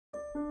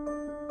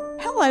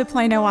Hello,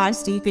 Plano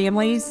ISD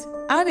families.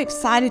 I'm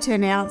excited to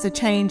announce a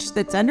change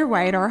that's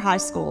underway at our high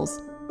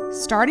schools.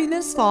 Starting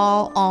this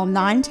fall, all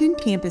 9-10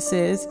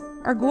 campuses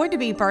are going to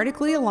be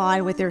vertically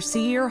aligned with their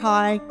senior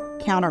high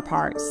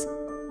counterparts.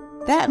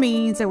 That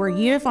means that we're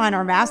unifying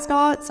our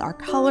mascots, our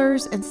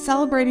colors, and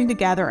celebrating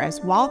together as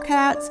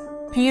Wildcats,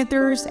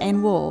 Panthers,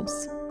 and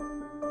Wolves.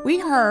 We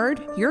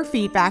heard your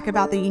feedback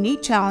about the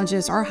unique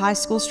challenges our high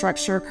school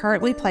structure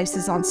currently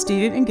places on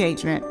student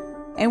engagement,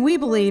 and we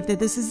believe that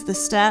this is the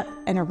step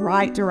in the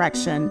right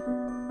direction.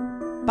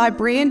 By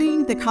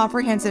branding the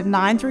comprehensive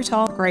 9 through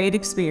 12th grade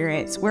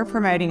experience, we're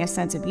promoting a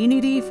sense of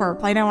unity for our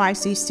Plano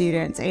ISD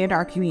students and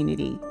our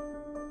community.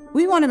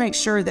 We want to make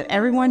sure that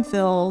everyone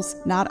feels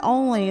not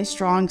only a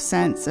strong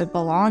sense of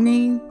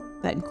belonging,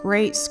 but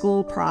great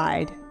school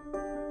pride.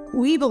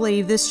 We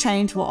believe this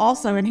change will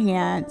also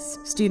enhance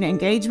student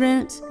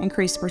engagement,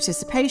 increase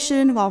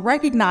participation, while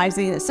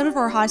recognizing that some of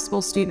our high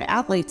school student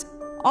athletes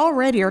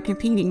already are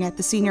competing at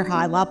the senior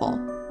high level.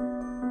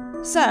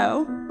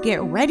 So,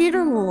 get ready to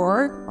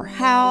roar or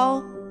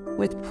howl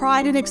with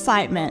pride and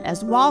excitement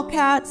as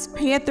Wildcats,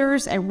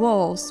 Panthers, and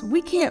Wolves.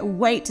 We can't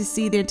wait to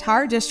see the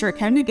entire district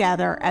come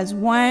together as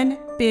one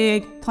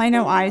big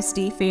Plano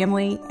ISD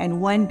family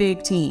and one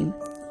big team.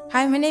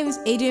 Hi, my name is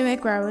AJ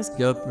McRose.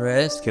 Yo,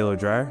 Perez. Kilo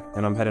Dryer,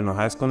 and I'm heading to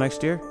high school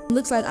next year.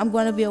 Looks like I'm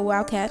going to be a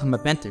Wildcat. I'm a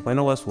Panther.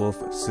 Plano West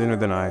Wolf sooner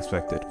than I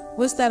expected.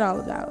 What's that all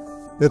about?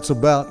 It's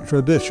about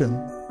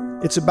tradition.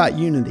 It's about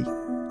unity.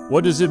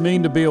 What does it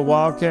mean to be a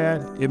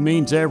Wildcat? It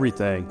means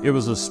everything. It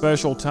was a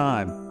special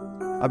time.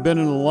 I've been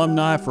an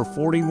alumni for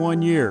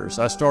 41 years.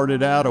 I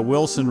started out a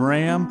Wilson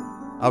Ram.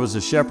 I was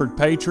a Shepherd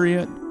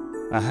Patriot,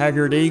 a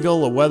Haggard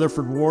Eagle, a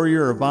Weatherford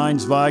Warrior, a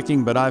Vines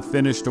Viking, but I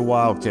finished a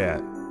Wildcat.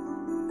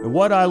 And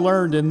what I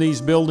learned in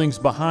these buildings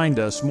behind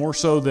us, more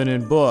so than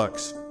in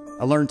books,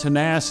 I learned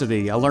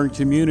tenacity, I learned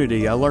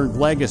community, I learned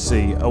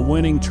legacy, a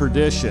winning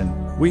tradition.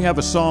 We have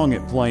a song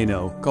at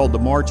Plano called the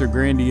March of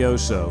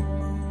Grandioso.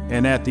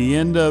 And at the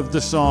end of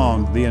the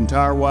song, the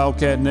entire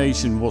Wildcat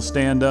Nation will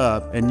stand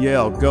up and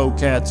yell, "Go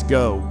Cats,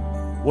 go."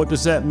 What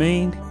does that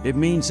mean? It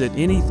means that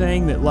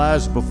anything that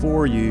lies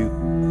before you,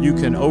 you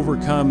can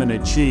overcome and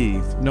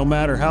achieve. No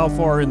matter how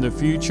far in the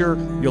future,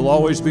 you'll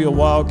always be a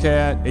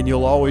Wildcat and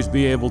you'll always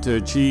be able to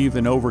achieve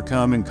and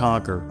overcome and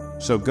conquer.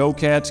 So go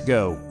Cats,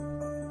 go.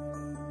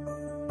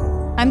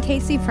 I'm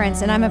Casey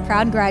Prince, and I'm a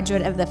proud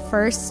graduate of the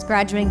first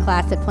graduating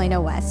class at Plano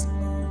West.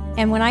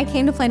 And when I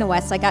came to Plano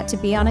West, I got to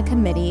be on a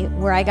committee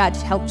where I got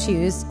to help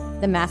choose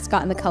the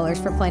mascot and the colors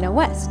for Plano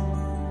West.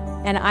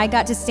 And I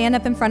got to stand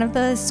up in front of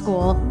the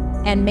school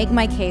and make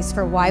my case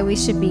for why we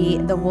should be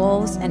the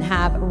Wolves and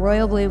have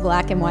royal blue,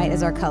 black, and white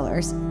as our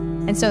colors.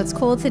 And so it's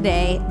cool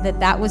today that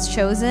that was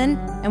chosen.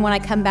 And when I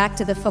come back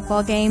to the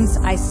football games,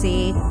 I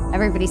see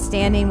everybody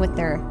standing with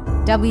their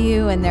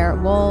W and their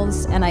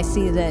Wolves, and I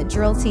see the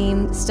drill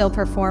team still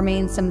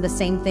performing some of the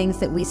same things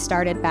that we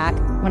started back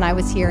when I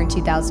was here in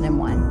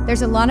 2001.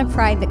 There's a lot of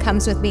pride that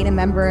comes with being a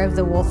member of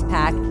the Wolf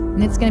Pack,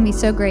 and it's going to be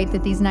so great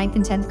that these 9th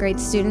and 10th grade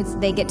students,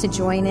 they get to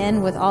join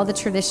in with all the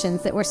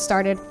traditions that were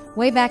started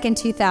way back in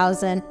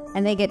 2000,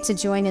 and they get to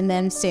join in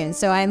them soon.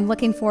 So I'm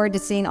looking forward to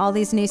seeing all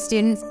these new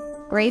students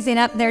raising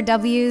up their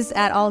W's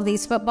at all of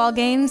these football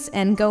games,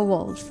 and go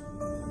Wolves.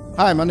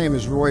 Hi, my name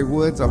is Roy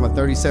Woods. I'm a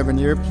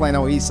 37-year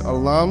Plano East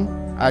alum.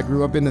 I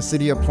grew up in the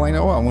city of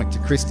Plano. I went to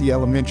Christie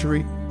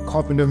Elementary,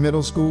 Carpenter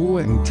Middle School,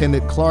 and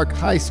attended Clark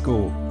High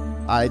School.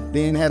 I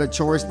then had a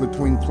choice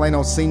between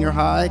Plano Senior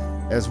High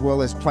as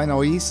well as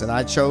Plano East, and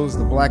I chose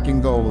the Black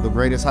and Gold, the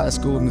greatest high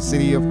school in the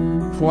city of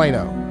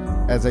Plano.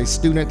 As a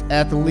student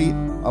athlete,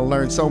 I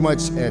learned so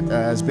much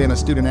as being a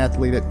student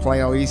athlete at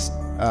Plano East,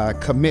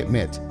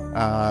 commitment,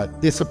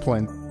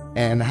 discipline,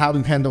 and how to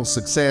handle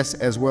success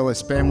as well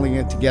as family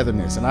and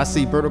togetherness. And I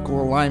see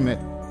vertical alignment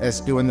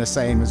as doing the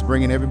same, as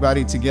bringing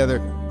everybody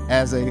together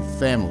as a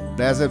family.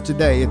 As of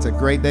today, it's a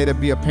great day to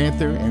be a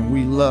Panther, and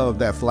we love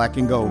that black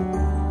and gold.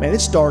 Man,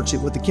 it starts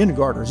with the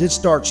kindergartners. It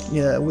starts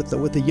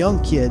with the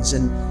young kids,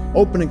 and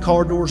opening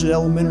car doors at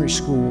elementary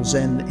schools,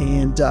 and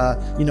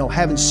you know,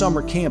 having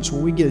summer camps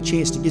where we get a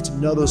chance to get to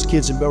know those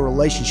kids and build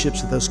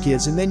relationships with those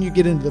kids. And then you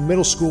get into the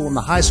middle school and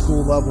the high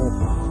school level,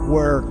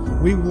 where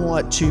we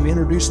want to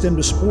introduce them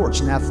to sports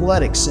and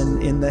athletics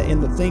and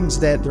the things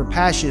that they're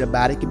passionate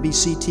about. It could be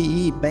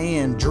CTE,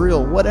 band,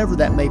 drill, whatever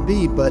that may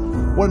be. But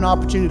what an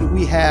opportunity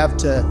we have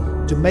to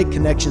make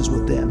connections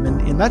with them.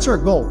 And that's our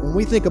goal. When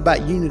we think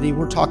about unity,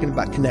 we're talking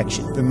about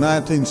connection. In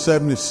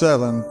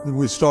 1977,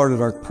 we started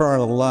our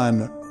current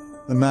alignment,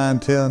 the 9,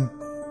 10,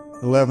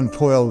 11,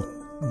 12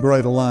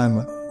 grade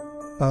alignment.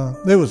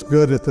 It was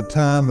good at the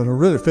time, but I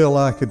really feel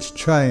like it's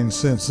changed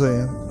since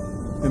then.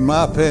 In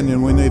my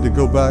opinion, we need to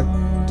go back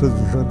to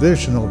the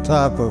traditional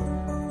type of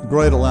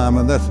grade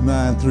alignment, that's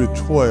 9 through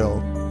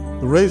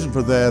 12. The reason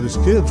for that is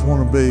kids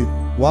want to be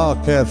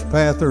Wildcats,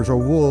 Panthers, or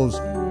Wolves,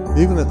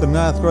 even at the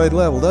 9th grade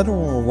level. They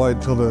don't want to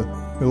wait till the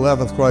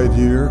 11th grade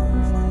year.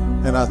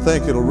 And I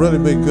think it'll really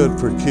be good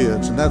for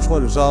kids. And that's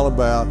what it's all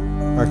about,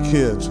 our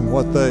kids and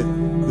what the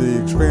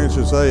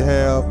experiences they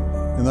have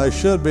and they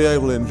should be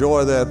able to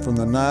enjoy that from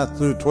the 9th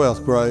through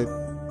 12th grade,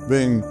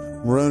 being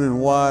maroon and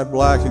white,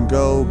 black and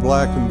gold,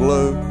 black and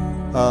blue,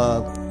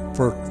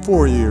 for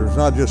 4 years,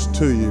 not just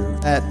 2 years.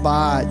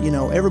 By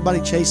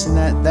everybody chasing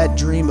that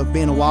dream of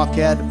being a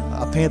Wildcat,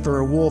 a Panther, or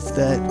a Wolf,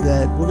 that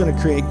we're going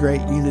to create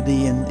great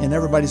unity, and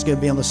everybody's going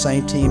to be on the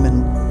same team,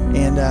 and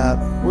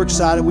we're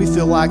excited. We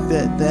feel like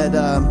that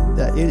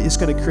it's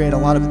going to create a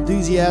lot of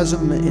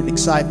enthusiasm and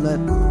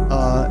excitement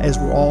as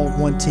we're all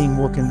one team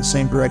working in the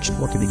same direction,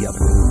 working together.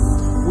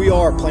 We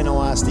are Plano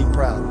ISD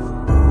proud.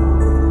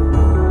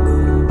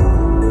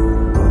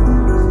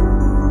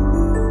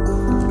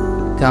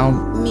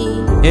 Count Me.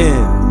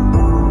 in.